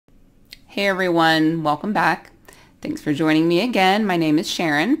Hey everyone, welcome back. Thanks for joining me again. My name is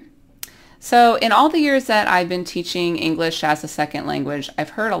Sharon. So in all the years that I've been teaching English as a second language,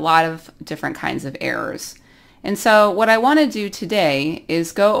 I've heard a lot of different kinds of errors. And so what I want to do today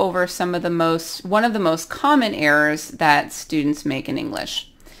is go over one of the most common errors that students make in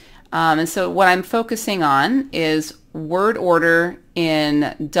English. And so what I'm focusing on is word order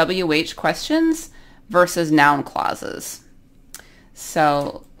in WH questions versus noun clauses.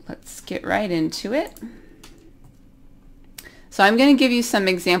 So let's get right into it. So I'm going to give you some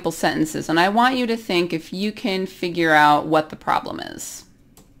example sentences, and I want you to think if you can figure out what the problem is.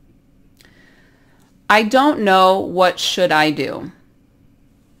 I don't know, what should I do?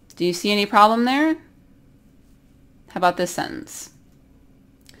 Do you see any problem there? How about this sentence?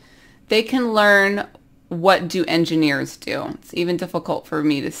 They can learn, what do engineers do? It's even difficult for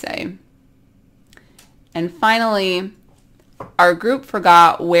me to say. And finally, our group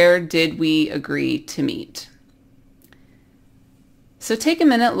forgot, where did we agree to meet? So take a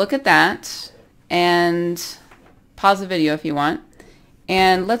minute, look at that, and pause the video if you want.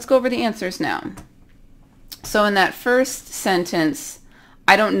 And let's go over the answers now. So in that first sentence,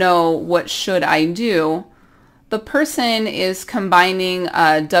 I don't know, what should I do? The person is combining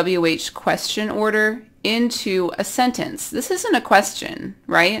a WH question order into a sentence. This isn't a question,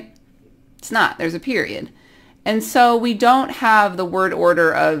 right? It's not. There's a period. And so we don't have the word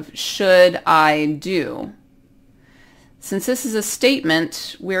order of should I do. Since this is a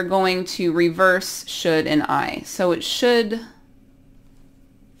statement, we're going to reverse should and I. So it should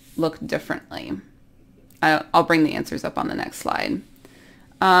look differently. I'll bring the answers up on the next slide.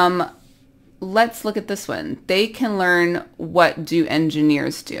 Let's look at this one. They can learn, what do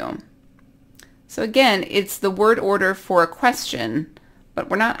engineers do? So again, it's the word order for a question, but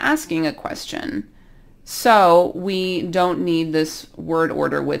we're not asking a question. So we don't need this word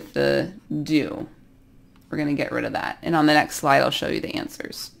order with the do. We're going to get rid of that. And on the next slide, I'll show you the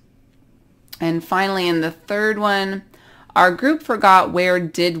answers. And finally, in the third one, our group forgot, where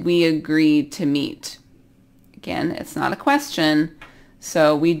did we agree to meet? Again, it's not a question,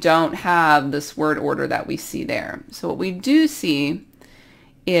 so we don't have this word order that we see there. So what we do see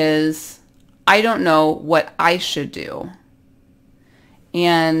is, I don't know what I should do.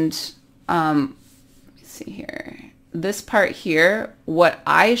 And let me see here. This part here, what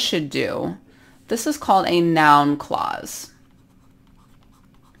I should do, this is called a noun clause.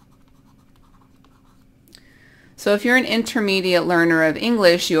 So if you're an intermediate learner of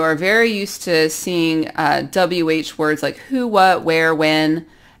English, you are very used to seeing WH words like who, what, where, when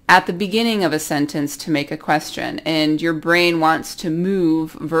at the beginning of a sentence to make a question. And your brain wants to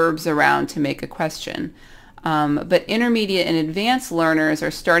move verbs around to make a question. But intermediate and advanced learners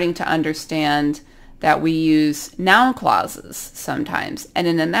are starting to understand that we use noun clauses sometimes. And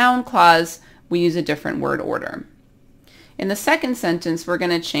in a noun clause, we use a different word order. In the second sentence, we're going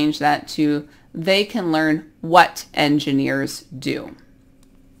to change that to, they can learn what engineers do.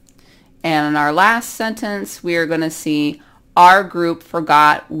 And in our last sentence, we are going to see, our group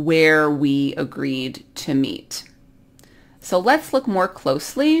forgot, where we agreed to meet. So let's look more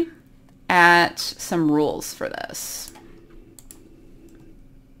closely at some rules for this.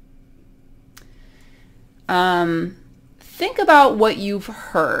 Think about what you've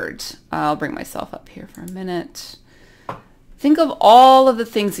heard. I'll bring myself up here for a minute. Think of all of the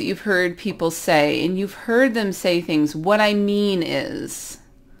things that you've heard people say, and you've heard them say things. What I mean is,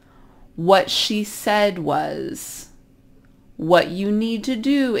 what she said was, what you need to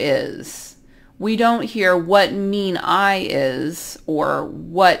do is. We don't hear what mean I is, or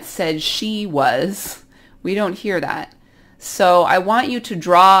what said she was. We don't hear that. So I want you to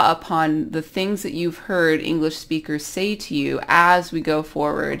draw upon the things that you've heard English speakers say to you as we go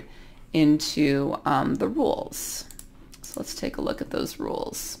forward into the rules. So let's take a look at those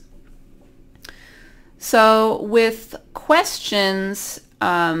rules. So with questions,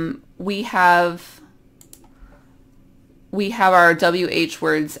 we have our WH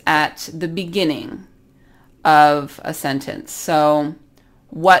words at the beginning of a sentence. So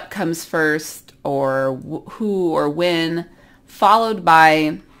what comes first, or who or when, followed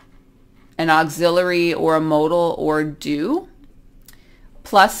by an auxiliary or a modal or do,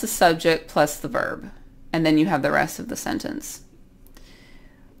 plus the subject plus the verb. And then you have the rest of the sentence.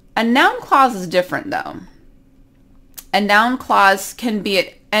 A noun clause is different though. A noun clause can be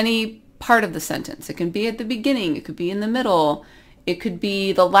at any part of the sentence. It can be at the beginning, it could be in the middle, it could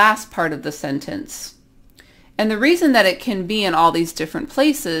be the last part of the sentence. And the reason that it can be in all these different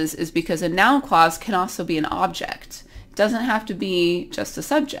places is because a noun clause can also be an object. It doesn't have to be just a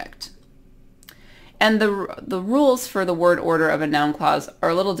subject. And the rules for the word order of a noun clause are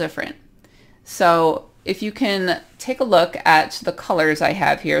a little different. So if you can take a look at the colors I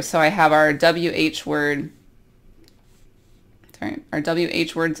have here. So I have our WH word, sorry, our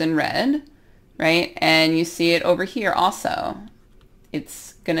WH words in red, right? And you see it over here also.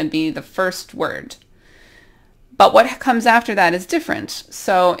 It's going to be the first word. But what comes after that is different.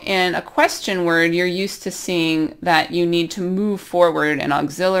 So in a question word, you're used to seeing that you need to move forward an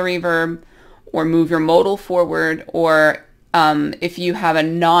auxiliary verb or move your modal forward, or if you have a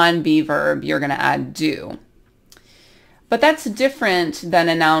non-be verb, you're going to add do. But that's different than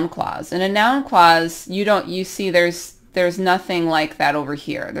a noun clause. In a noun clause, you see there's nothing like that over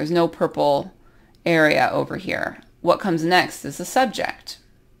here. There's no purple area over here. What comes next is the subject.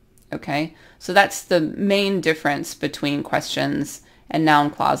 Okay, so that's the main difference between questions and noun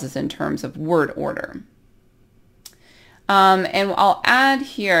clauses in terms of word order. And I'll add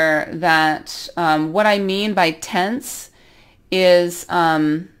here that what I mean by tense is,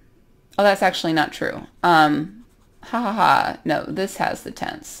 oh, that's actually not true. No, this has the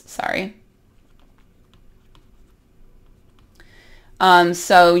tense, sorry.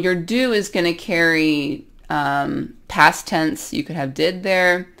 So your do is going to carry past tense. You could have did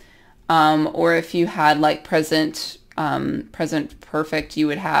there. Or if you had like present perfect, you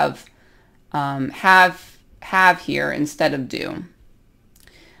would have here instead of do.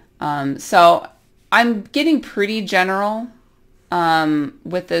 So I'm getting pretty general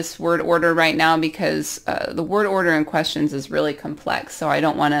with this word order right now because the word order in questions is really complex. So I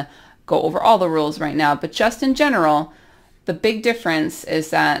don't want to go over all the rules right now, but just in general, the big difference is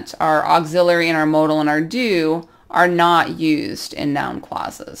that our auxiliary and our modal and our do are not used in noun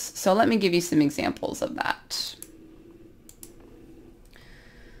clauses. So let me give you some examples of that.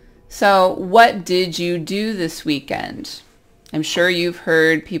 So what did you do this weekend? I'm sure you've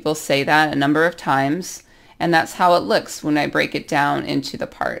heard people say that a number of times, and that's how it looks when I break it down into the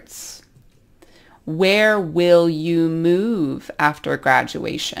parts. Where will you move after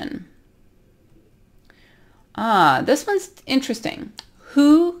graduation? This one's interesting.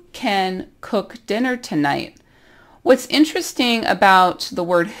 Who can cook dinner tonight? What's interesting about the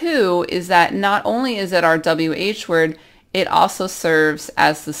word who is that not only is it our WH word, it also serves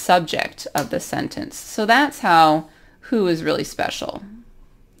as the subject of the sentence. So that's how who is really special.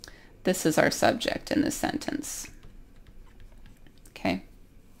 This is our subject in this sentence. Okay.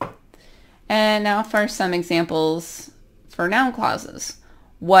 And now for some examples for noun clauses.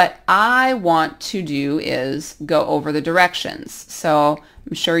 What I want to do is go over the directions. So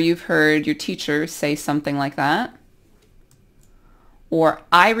I'm sure you've heard your teacher say something like that. Or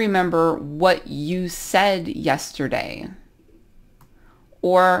I remember what you said yesterday.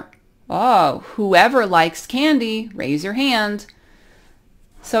 Or, oh, whoever likes candy, raise your hand.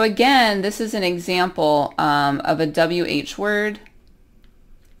 So again, this is an example of a WH word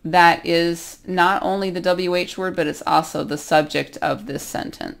that is not only the WH word, but it's also the subject of this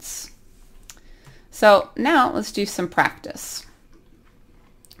sentence. So now let's do some practice.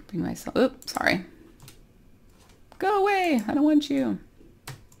 Bring myself, oops, sorry. Go away, I don't want you.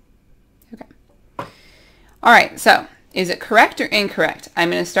 Okay. All right, so is it correct or incorrect? I'm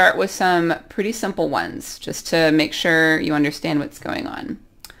going to start with some pretty simple ones just to make sure you understand what's going on.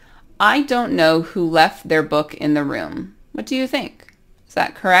 I don't know who left their book in the room. What do you think? Is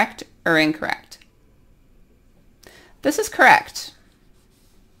that correct or incorrect? This is correct.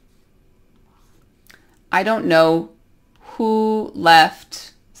 I don't know who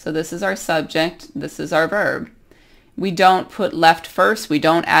left. So this is our subject. This is our verb. We don't put left first. We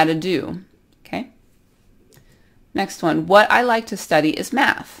don't add a do. Okay. Next one. What I like to study is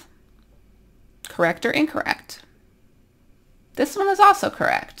math. Correct or incorrect? This one is also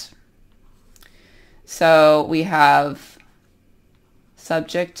correct. So we have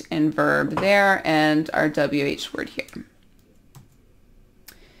subject and verb there and our WH word here.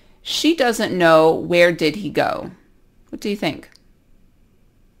 She doesn't know where did he go. What do you think?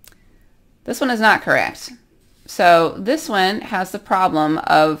 This one is not correct. So this one has the problem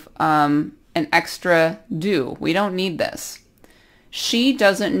of an extra do. We don't need this. She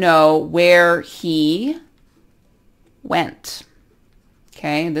doesn't know where he went.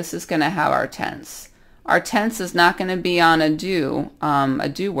 Okay, this is going to have our tense. Our tense is not going to be on a do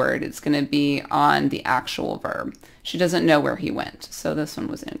word. It's going to be on the actual verb. She doesn't know where he went. So this one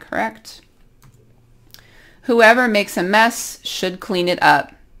was incorrect. Whoever makes a mess should clean it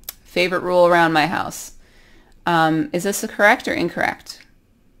up. Favorite rule around my house. Is this correct or incorrect?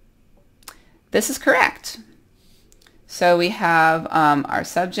 This is correct. So we have our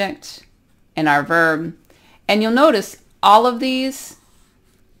subject and our verb. And you'll notice all of these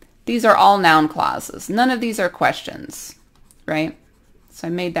are all noun clauses. None of these are questions, right? So I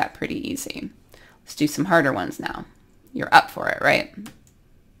made that pretty easy. Let's do some harder ones now. You're up for it, right?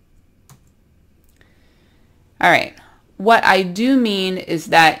 All right. What I do mean is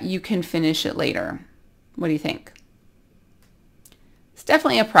that you can finish it later. What do you think? It's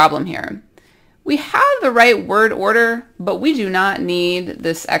definitely a problem here. We have the right word order, but we do not need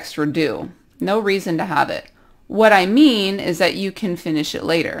this extra do. No reason to have it. What I mean is that you can finish it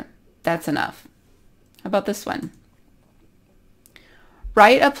later. That's enough. How about this one?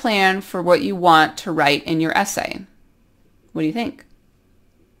 Write a plan for what you want to write in your essay. What do you think?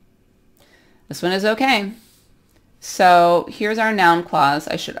 This one is okay. So here's our noun clause.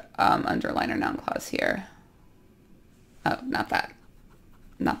 I should underline our noun clause here. Oh, not that.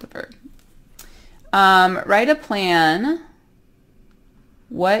 Not the verb. Write a plan,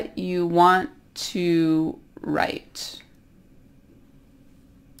 what you want to write.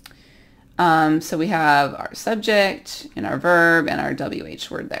 So we have our subject and our verb and our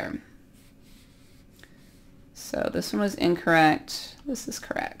WH word there. So this one was incorrect. This is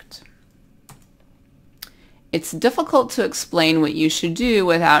correct. It's difficult to explain what you should do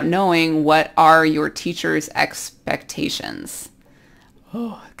without knowing what are your teacher's expectations.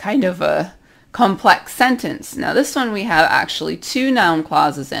 Oh, kind of a complex sentence. Now this one we have actually two noun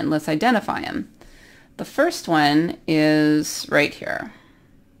clauses in. Let's identify them. The first one is right here.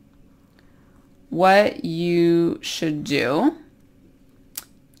 What you should do.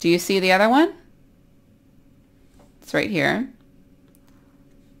 Do you see the other one? It's right here.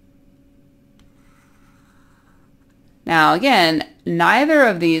 Now again, neither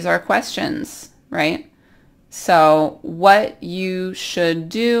of these are questions, right? So what you should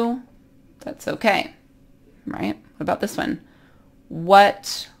do, that's okay, right? What about this one?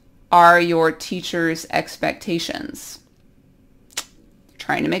 What are your teacher's expectations?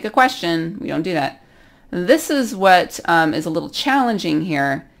 Trying to make a question, we don't do that. This is what is a little challenging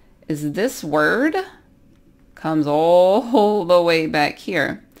here, is this word comes all the way back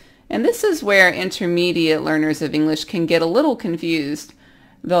here. And this is where intermediate learners of English can get a little confused.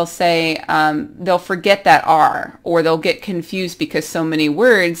 They'll say, they'll forget that R, or they'll get confused because so many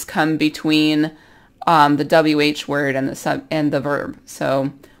words come between the WH word and the verb.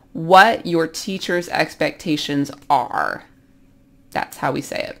 So what your teacher's expectations are. That's how we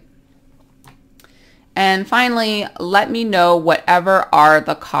say it. And finally, let me know whatever are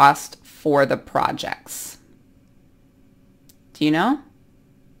the cost for the projects. Do you know?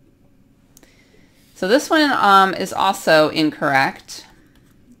 So this one is also incorrect.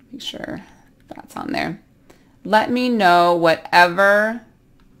 Make sure that's on there. Let me know whatever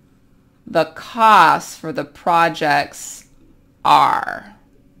the costs for the projects are.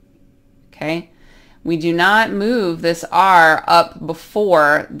 Okay? We do not move this R up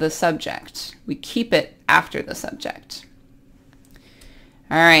before the subject. We keep it after the subject.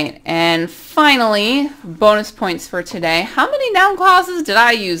 All right, and finally, bonus points for today. How many noun clauses did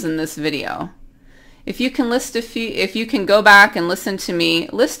I use in this video? If you can list a few, if you can go back and listen to me,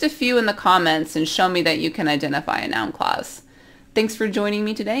 list a few in the comments and show me that you can identify a noun clause. Thanks for joining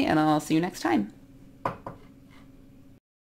me today, and I'll see you next time.